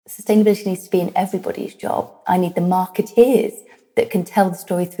sustainability needs to be in everybody's job. I need the marketeers that can tell the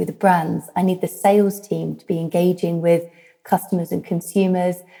story through the brands. I need the sales team to be engaging with customers and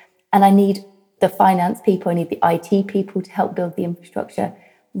consumers. And I need the finance people, I need the IT people to help build the infrastructure.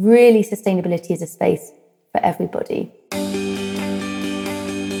 Really, sustainability is a space for everybody.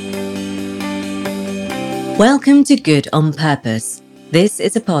 Welcome to Good on Purpose. This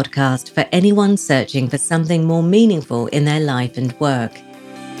is a podcast for anyone searching for something more meaningful in their life and work.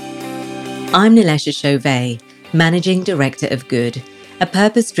 I'm Nilesha Chauvet, Managing Director of Good, a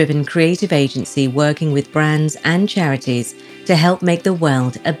purpose-driven creative agency working with brands and charities to help make the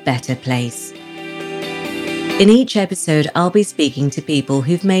world a better place. In each episode, I'll be speaking to people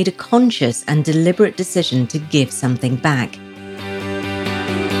who've made a conscious and deliberate decision to give something back.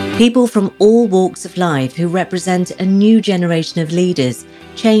 People from all walks of life who represent a new generation of leaders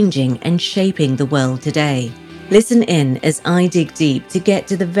changing and shaping the world today. Listen in as I dig deep to get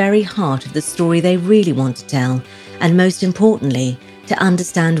to the very heart of the story they really want to tell, and most importantly, to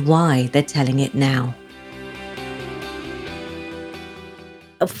understand why they're telling it now.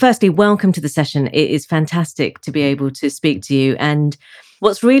 Firstly, welcome to the session. It is fantastic to be able to speak to you. And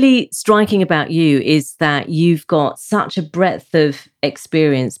what's really striking about you is that you've got such a breadth of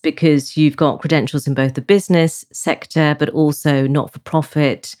experience because you've got credentials in both the business sector, but also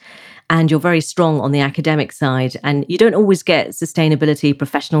not-for-profit. And you're very strong on the academic side. And you don't always get sustainability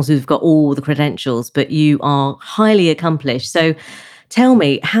professionals who've got all the credentials, but you are highly accomplished. So tell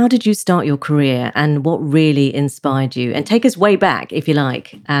me, how did you start your career and what really inspired you? And take us way back, if you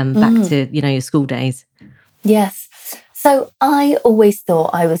like, back to, your school days. Yes. So I always thought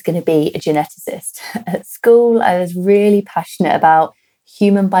I was going to be a geneticist. At school, I was really passionate about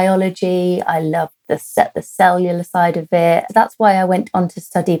human biology. I loved the cellular side of it. That's why I went on to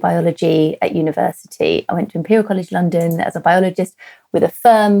study biology at university. I went to Imperial College London as a biologist with a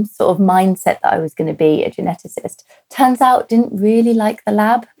firm sort of mindset that I was going to be a geneticist. Turns out, didn't really like the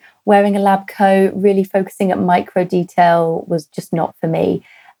lab. Wearing a lab coat, really focusing at micro detail was just not for me.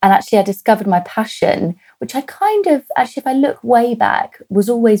 And actually, I discovered my passion, which I if I look way back, was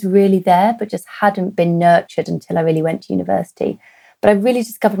always really there, but just hadn't been nurtured until I really went to university. But I really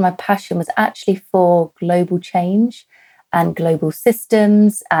discovered my passion was actually for global change and global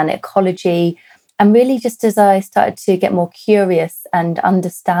systems and ecology. And really, just as I started to get more curious and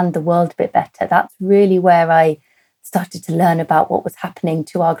understand the world a bit better, that's really where I started to learn about what was happening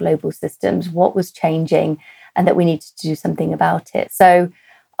to our global systems, what was changing, and that we needed to do something about it. So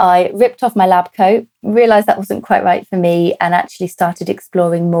I ripped off my lab coat, realised that wasn't quite right for me, and actually started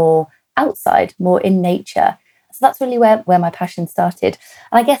exploring more outside, more in nature. So that's really where my passion started.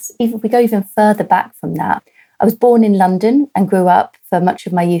 And I guess if we go even further back from that, I was born in London and grew up for much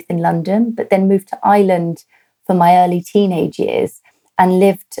of my youth in London, but then moved to Ireland for my early teenage years and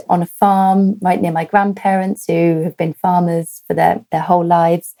lived on a farm right near my grandparents who have been farmers for their whole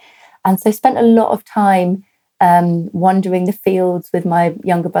lives. And so spent a lot of time wandering the fields with my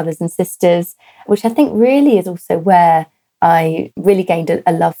younger brothers and sisters, which I think really is also where I really gained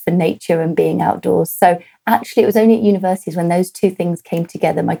a love for nature and being outdoors. So actually, it was only at universities when those two things came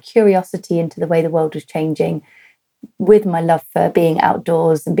together, my curiosity into the way the world was changing with my love for being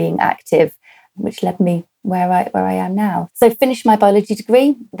outdoors and being active, which led me where I am now. So finished my biology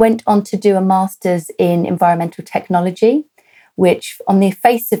degree, went on to do a master's in environmental technology, which on the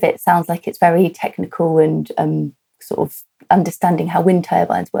face of it sounds like it's very technical and sort of understanding how wind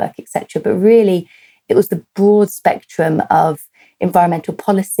turbines work, etc. But really, it was the broad spectrum of environmental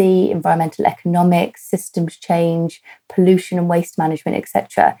policy, environmental economics, systems change, pollution and waste management,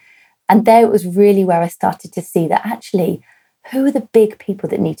 etc. And there it was really where I started to see that actually, who are the big people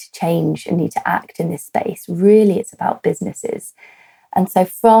that need to change and need to act in this space? Really, it's about businesses. And so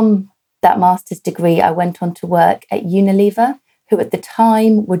from that master's degree, I went on to work at Unilever, who at the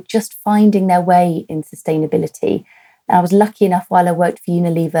time were just finding their way in sustainability. And I was lucky enough while I worked for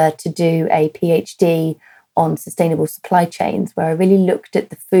Unilever to do a PhD on sustainable supply chains, where I really looked at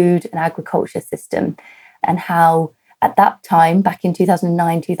the food and agriculture system and how at that time, back in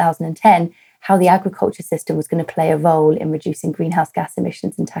 2009, 2010, how the agriculture system was going to play a role in reducing greenhouse gas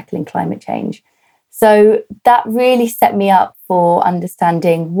emissions and tackling climate change. So that really set me up for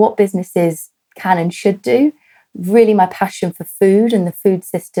understanding what businesses can and should do. Really my passion for food and the food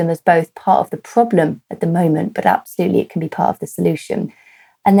system as both part of the problem at the moment, but absolutely it can be part of the solution.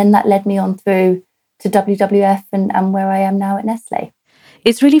 And then that led me on through to WWF and where I am now at Nestle.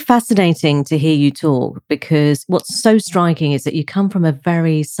 It's really fascinating to hear you talk because what's so striking is that you come from a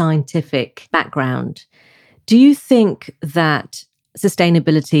very scientific background. Do you think that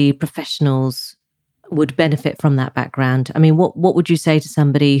sustainability professionals would benefit from that background? I mean, what would you say to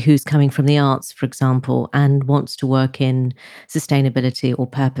somebody who's coming from the arts, for example, and wants to work in sustainability or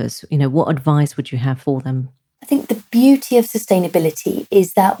purpose? What advice would you have for them? I think the beauty of sustainability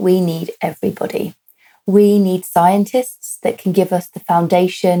is that we need everybody. We need scientists that can give us the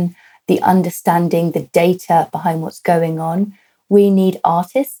foundation, the understanding, the data behind what's going on. We need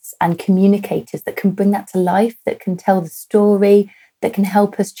artists and communicators that can bring that to life, that can tell the story, that can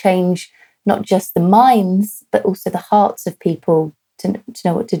help us change not just the minds, but also the hearts of people to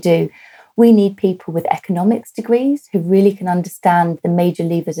know what to do. We need people with economics degrees who really can understand the major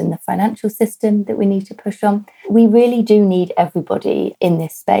levers in the financial system that we need to push on. We really do need everybody in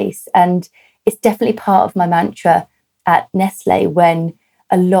this space. And it's definitely part of my mantra at Nestle when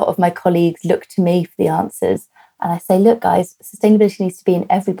a lot of my colleagues look to me for the answers. And I say, look, guys, sustainability needs to be in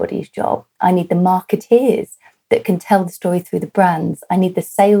everybody's job. I need the marketeers that can tell the story through the brands. I need the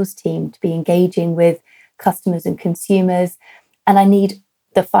sales team to be engaging with customers and consumers. And I need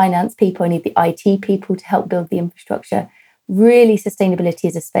the finance people, I need the IT people to help build the infrastructure. Really, sustainability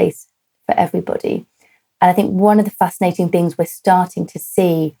is a space for everybody. And I think one of the fascinating things we're starting to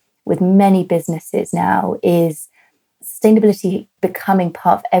see with many businesses now is sustainability becoming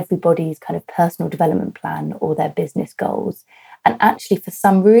part of everybody's kind of personal development plan or their business goals. And actually, for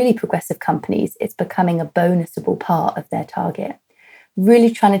some really progressive companies, it's becoming a bonusable part of their target. Really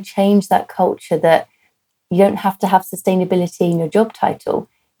trying to change that culture that you don't have to have sustainability in your job title.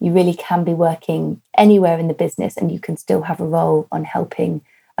 You really can be working anywhere in the business and you can still have a role on helping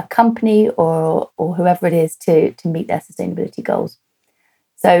a company or whoever it is to meet their sustainability goals.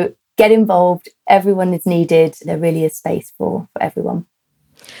 So get involved. Everyone is needed. There really is space for everyone.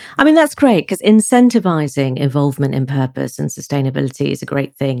 I mean, that's great because incentivizing involvement in purpose and sustainability is a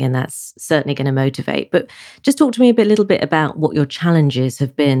great thing, and that's certainly going to motivate. But just talk to me a little bit about what your challenges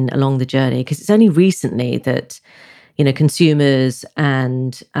have been along the journey, because it's only recently that consumers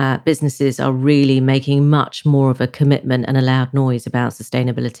and businesses are really making much more of a commitment and a loud noise about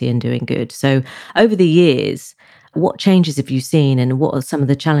sustainability and doing good. So over the years, what changes have you seen, and what are some of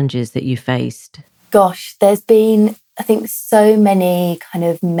the challenges that you faced? Gosh, there's been, I think, so many kind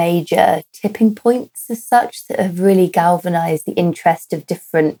of major tipping points as such that have really galvanized the interest of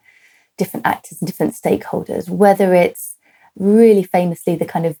different actors and different stakeholders, whether it's really famously the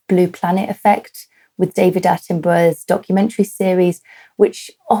kind of Blue Planet effect with David Attenborough's documentary series,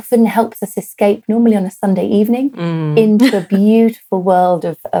 which often helps us escape, normally on a Sunday evening, into a beautiful world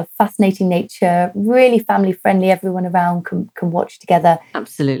of fascinating nature, really family friendly, everyone around can watch together.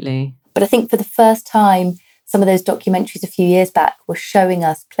 Absolutely. But I think for the first time, some of those documentaries a few years back were showing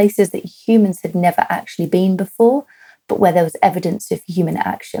us places that humans had never actually been before, but where there was evidence of human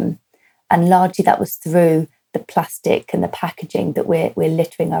action. And largely that was through the plastic and the packaging that we're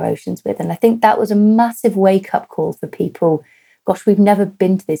littering our oceans with. And I think that was a massive wake-up call for people. Gosh, we've never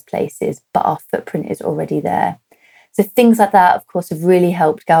been to these places, but our footprint is already there. So things like that, of course, have really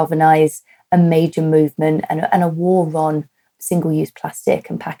helped galvanise a major movement and a war on single-use plastic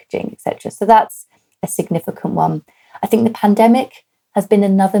and packaging, etc. So that's a significant one. I think the pandemic has been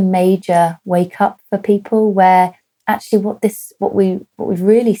another major wake-up for people, where actually what we've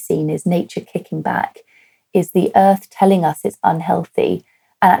really seen is nature kicking back, is the earth telling us it's unhealthy.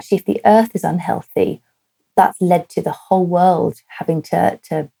 And actually, if the earth is unhealthy, that's led to the whole world having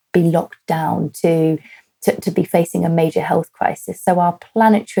to be locked down, to be facing a major health crisis. So our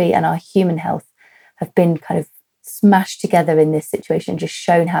planetary and our human health have been kind of smashed together in this situation, just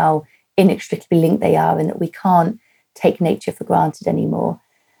shown how inextricably linked they are and that we can't take nature for granted anymore.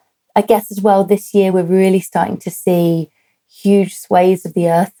 I guess as well, this year we're really starting to see huge swathes of the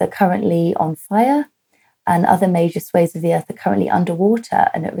earth that are currently on fire, and other major swathes of the earth are currently underwater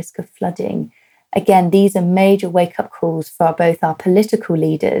and at risk of flooding. Again, these are major wake-up calls for both our political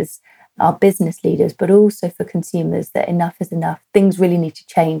leaders, our business leaders, but also for consumers, that enough is enough. Things really need to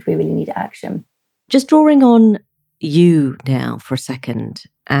change. We really need action. Just drawing on you now for a second,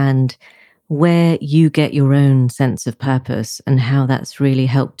 and where you get your own sense of purpose and how that's really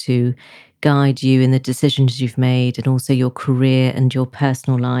helped to guide you in the decisions you've made and also your career and your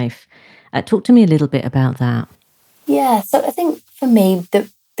personal life. Talk to me a little bit about that. Yeah, so I think for me, the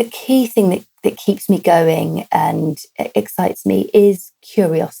key thing that keeps me going and excites me is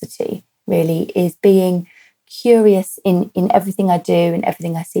curiosity, really, is being curious in everything I do and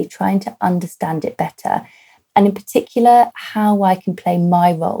everything I see, trying to understand it better. And in particular, how I can play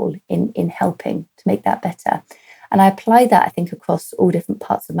my role in helping to make that better. And I apply that, I think, across all different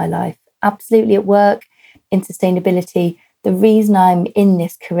parts of my life. Absolutely at work, in sustainability. The reason I'm in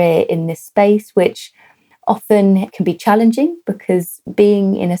this career, in this space, which Often it can be challenging because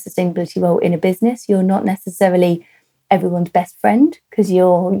being in a sustainability role in a business, you're not necessarily everyone's best friend because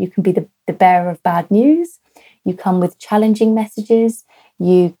you can be the bearer of bad news. You come with challenging messages.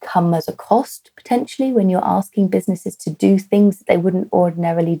 You come as a cost potentially when you're asking businesses to do things that they wouldn't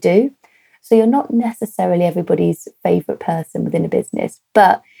ordinarily do. So you're not necessarily everybody's favorite person within a business,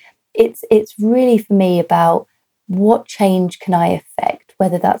 but it's really for me about what change can I affect,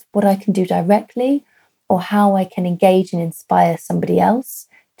 whether that's what I can do directly or how I can engage and inspire somebody else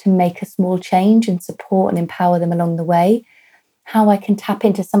to make a small change and support and empower them along the way, how I can tap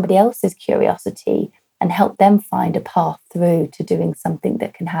into somebody else's curiosity and help them find a path through to doing something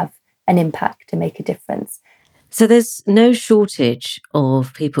that can have an impact to make a difference. So there's no shortage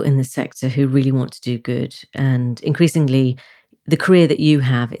of people in the sector who really want to do good. And increasingly, the career that you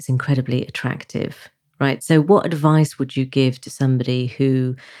have is incredibly attractive, right? So what advice would you give to somebody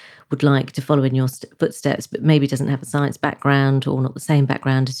who would like to follow in your footsteps, but maybe doesn't have a science background or not the same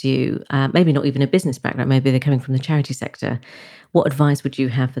background as you, maybe not even a business background, maybe they're coming from the charity sector? What advice would you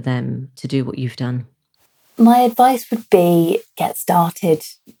have for them to do what you've done? My advice would be get started,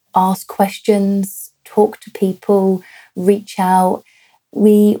 ask questions, talk to people, reach out.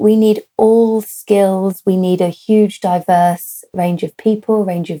 We need all skills. We need a huge, diverse range of people,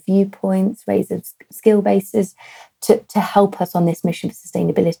 range of viewpoints, range of skill bases to help us on this mission for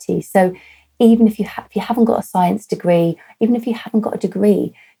sustainability. So even if if you haven't got a science degree, even if you haven't got a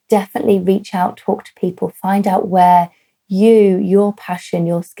degree, definitely reach out, talk to people, find out where your passion,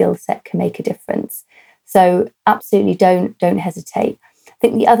 your skill set can make a difference. So absolutely don't hesitate. I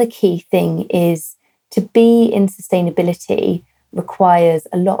think the other key thing is to be in sustainability requires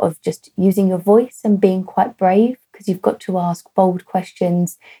a lot of just using your voice and being quite brave because you've got to ask bold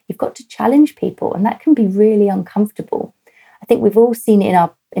questions. You've got to challenge people, and that can be really uncomfortable. I think we've all seen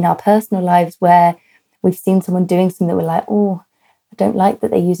it in our personal lives where we've seen someone doing something that we're like, oh, I don't like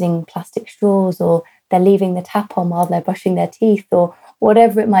that they're using plastic straws or they're leaving the tap on while they're brushing their teeth or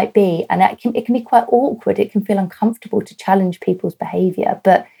whatever it might be. And it can be quite awkward. It can feel uncomfortable to challenge people's behaviour.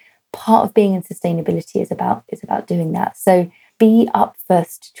 But part of being in sustainability is about doing that. So be up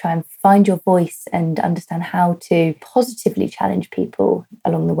first to try and find your voice and understand how to positively challenge people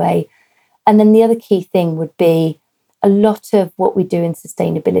along the way. And then the other key thing would be a lot of what we do in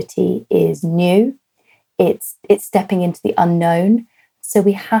sustainability is new. It's stepping into the unknown. So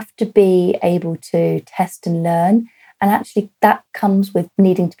we have to be able to test and learn. And actually that comes with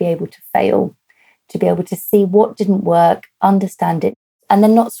needing to be able to fail, to be able to see what didn't work, understand it, and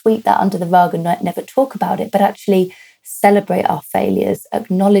then not sweep that under the rug and never talk about it, but actually celebrate our failures,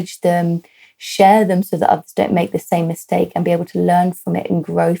 acknowledge them, share them so that others don't make the same mistake and be able to learn from it and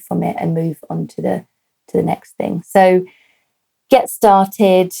grow from it and move on to the next thing. So get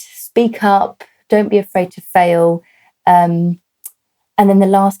started, speak up, don't be afraid to fail. And then the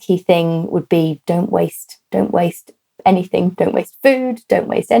last key thing would be don't waste anything. Don't waste food, don't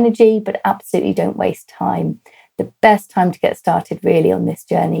waste energy, but absolutely don't waste time. The best time to get started really on this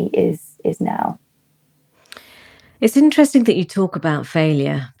journey is now. It's interesting that you talk about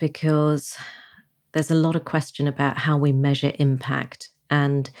failure because there's a lot of question about how we measure impact,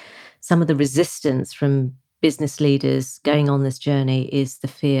 and some of the resistance from business leaders going on this journey is the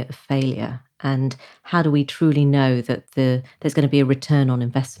fear of failure. And how do we truly know that there's going to be a return on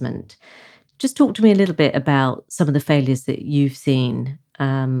investment? Just talk to me a little bit about some of the failures that you've seen,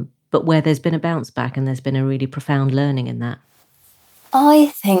 but where there's been a bounce back and there's been a really profound learning in that. I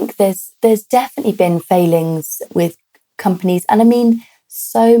think there's definitely been failings with companies. And I mean,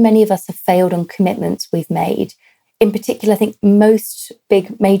 so many of us have failed on commitments we've made. In particular, I think most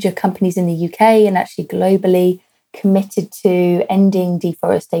big major companies in the UK and actually globally committed to ending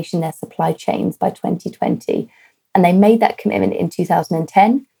deforestation in their supply chains by 2020. And they made that commitment in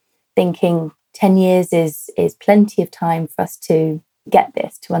 2010, thinking 10 years is plenty of time for us to get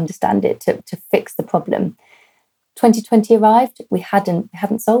this, to understand it, to fix the problem. 2020 arrived, we hadn't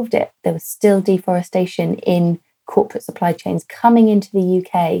solved it. There was still deforestation in corporate supply chains coming into the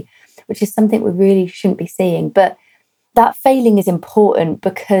UK, which is something we really shouldn't be seeing. But that failing is important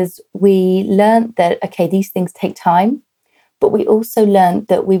because we learned that, okay, these things take time, but we also learned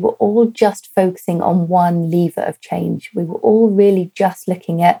that we were all just focusing on one lever of change. We were all really just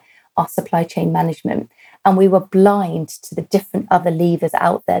looking at our supply chain management, and we were blind to the different other levers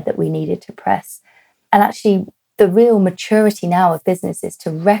out there that we needed to press. And actually, the real maturity now of business is to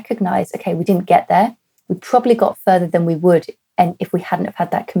recognize, okay, we didn't get there. We probably got further than we would and if we hadn't have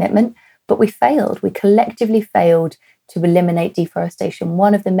had that commitment, but we failed. We collectively failed to eliminate deforestation,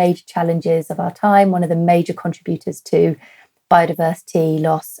 one of the major challenges of our time, one of the major contributors to biodiversity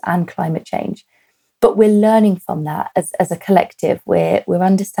loss and climate change. But we're learning from that as a collective. We're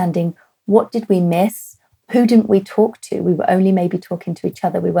understanding, what did we miss? Who didn't we talk to? We were only maybe talking to each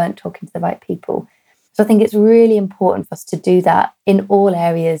other. We weren't talking to the right people. So I think it's really important for us to do that in all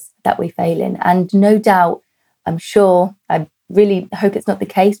areas that we fail in. And no doubt, I'm sure, I really hope it's not the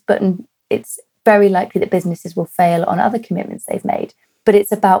case, but it's very likely that businesses will fail on other commitments they've made. But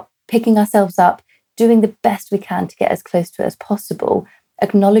it's about picking ourselves up, doing the best we can to get as close to it as possible,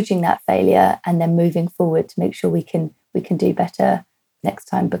 acknowledging that failure, and then moving forward to make sure we can do better next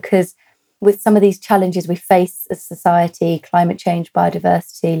time. Because with some of these challenges we face as society, climate change,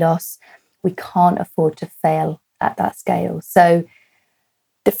 biodiversity loss, we can't afford to fail at that scale. So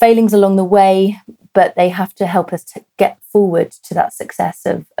the failings along the way, but they have to help us to get forward to that success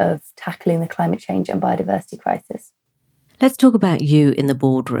of tackling the climate change and biodiversity crisis. Let's talk about you in the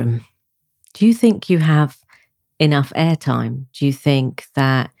boardroom. Do you think you have enough airtime? Do you think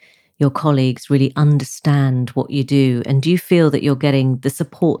that your colleagues really understand what you do? And do you feel that you're getting the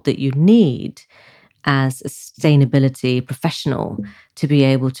support that you need as a sustainability professional to be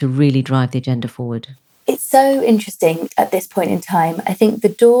able to really drive the agenda forward? It's so interesting at this point in time. I think the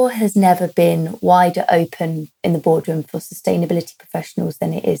door has never been wider open in the boardroom for sustainability professionals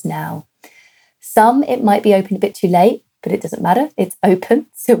than it is now. Some, it might be open a bit too late, but it doesn't matter. It's open,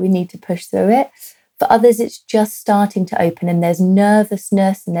 so we need to push through it. For others, it's just starting to open, and there's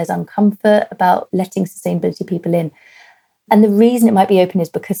nervousness and there's uncomfort about letting sustainability people in. And the reason it might be open is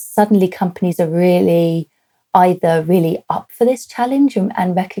because suddenly companies are really either really up for this challenge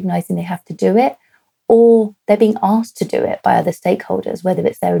and recognizing they have to do it, or they're being asked to do it by other stakeholders, whether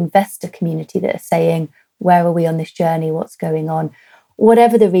it's their investor community that are saying, where are we on this journey? What's going on?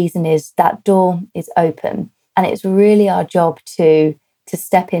 Whatever the reason is, that door is open. And it's really our job to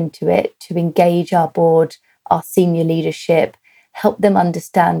step into it, to engage our board, our senior leadership, help them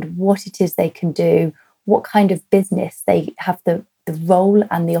understand what it is they can do, what kind of business they have the role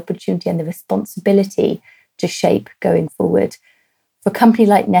and the opportunity and the responsibility to shape going forward. For a company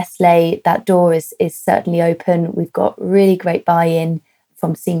like Nestlé, that door is certainly open. We've got really great buy-in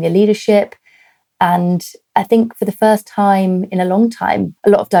from senior leadership. And I think for the first time in a long time, a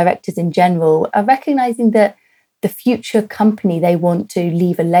lot of directors in general are recognizing that the future company they want to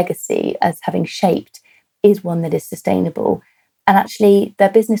leave a legacy as having shaped is one that is sustainable. And actually, their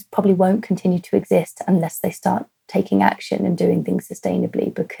business probably won't continue to exist unless they start taking action and doing things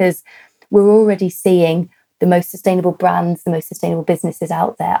sustainably, because we're already seeing the most sustainable brands, the most sustainable businesses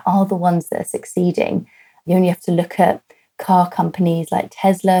out there are the ones that are succeeding. You only have to look at car companies like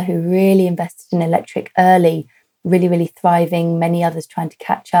Tesla, who really invested in electric early, really, really thriving, many others trying to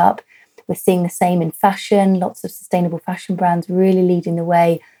catch up. We're seeing the same in fashion, lots of sustainable fashion brands really leading the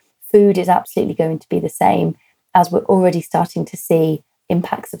way. Food is absolutely going to be the same, as we're already starting to see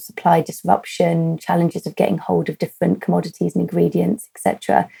impacts of supply disruption, challenges of getting hold of different commodities and ingredients,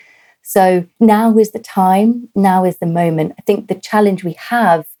 etc. So now is the time, now is the moment. I think the challenge we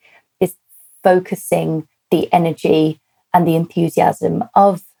have is focusing the energy and the enthusiasm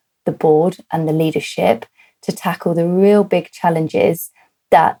of the board and the leadership to tackle the real big challenges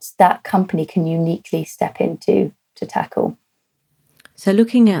that company can uniquely step into to tackle. So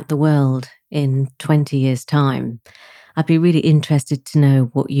looking at the world in 20 years' time, I'd be really interested to know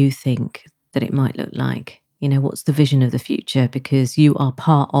what you think that it might look like. You know, what's the vision of the future? Because you are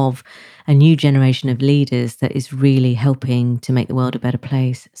part of a new generation of leaders that is really helping to make the world a better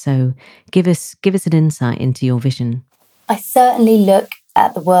place. So give us an insight into your vision. I certainly look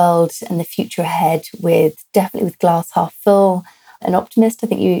at the world and the future ahead definitely with glass half full. An optimist. I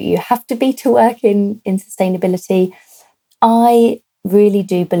think you have to be to work in sustainability. I really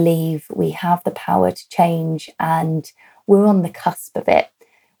do believe we have the power to change, and we're on the cusp of it.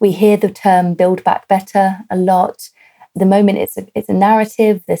 We hear the term build back better a lot. At the moment, it's a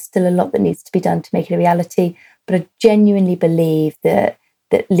narrative. There's still a lot that needs to be done to make it a reality. But I genuinely believe that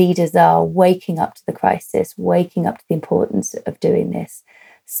leaders are waking up to the crisis, waking up to the importance of doing this.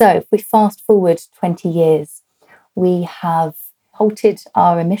 So if we fast forward 20 years, we have halted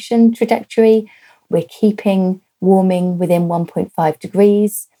our emission trajectory. We're keeping warming within 1.5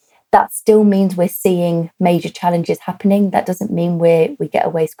 degrees. That still means we're seeing major challenges happening. That doesn't mean we get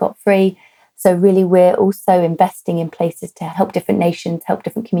away scot-free. So really, we're also investing in places to help different nations, help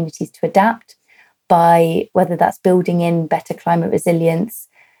different communities to adapt by whether that's building in better climate resilience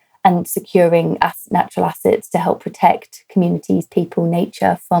and securing natural assets to help protect communities, people,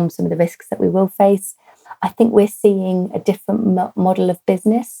 nature from some of the risks that we will face. I think we're seeing a different model of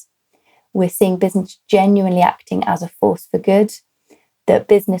business. We're seeing business genuinely acting as a force for good, that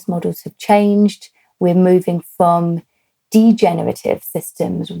business models have changed. We're moving from degenerative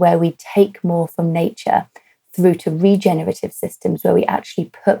systems where we take more from nature through to regenerative systems where we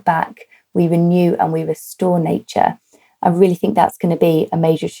actually put back, we renew and we restore nature. I really think that's going to be a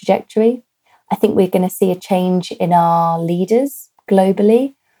major trajectory. I think we're going to see a change in our leaders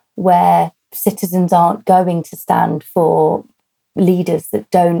globally, where citizens aren't going to stand for leaders that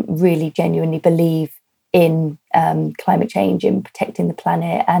don't really genuinely believe in climate change, in protecting the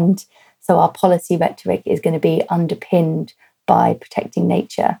planet. And so our policy rhetoric is going to be underpinned by protecting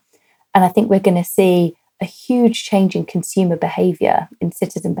nature. And I think we're going to see a huge change in consumer behaviour, in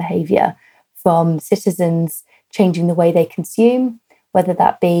citizen behaviour, from citizens changing the way they consume, whether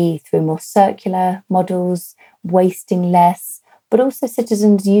that be through more circular models, wasting less, but also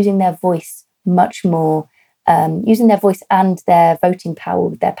citizens using their voice much more, using their voice and their voting power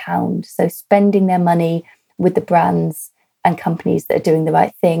with their pound. So spending their money with the brands and companies that are doing the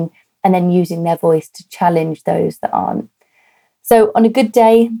right thing, and then using their voice to challenge those that aren't. So on a good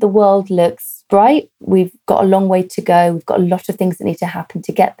day, the world looks bright. We've got a long way to go. We've got a lot of things that need to happen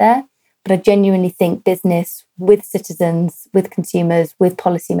to get there. But I genuinely think business with citizens, with consumers, with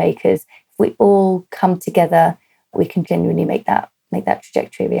policymakers, if we all come together, we can genuinely make that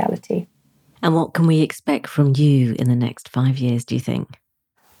trajectory a reality. And what can we expect from you in the next 5 years, do you think?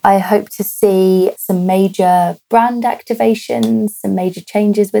 I hope to see some major brand activations, some major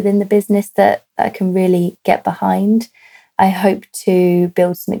changes within the business that I can really get behind. I hope to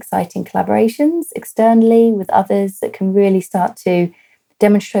build some exciting collaborations externally with others that can really start to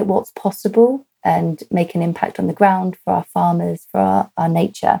demonstrate what's possible and make an impact on the ground for our farmers, for our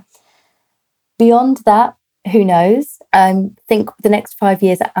nature. Beyond that, who knows? I think the next 5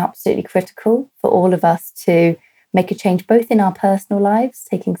 years are absolutely critical for all of us to make a change, both in our personal lives,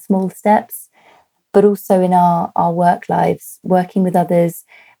 taking small steps, but also in our work lives, working with others,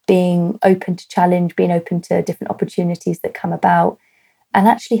 being open to challenge, being open to different opportunities that come about, and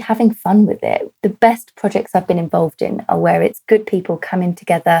actually having fun with it. The best projects I've been involved in are where it's good people coming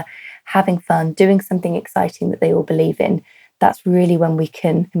together, having fun, doing something exciting that they all believe in. That's really when we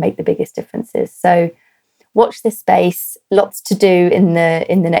can make the biggest differences. So watch this space. Lots to do in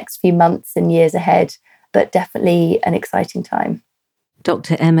the next few months and years ahead, but definitely an exciting time.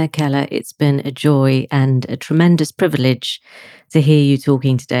 Dr. Emma Keller, it's been a joy and a tremendous privilege to hear you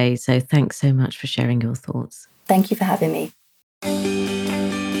talking today. So thanks so much for sharing your thoughts. Thank you for having me.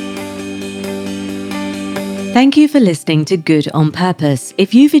 Thank you for listening to Good on Purpose.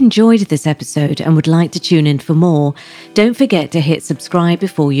 If you've enjoyed this episode and would like to tune in for more, don't forget to hit subscribe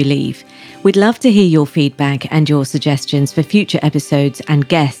before you leave. We'd love to hear your feedback and your suggestions for future episodes and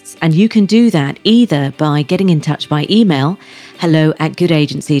guests, and you can do that either by getting in touch by email,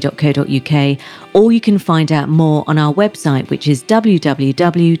 hello@goodagency.co.uk, or you can find out more on our website, which is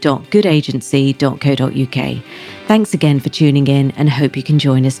www.goodagency.co.uk. Thanks again for tuning in, and hope you can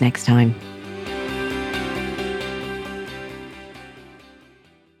join us next time.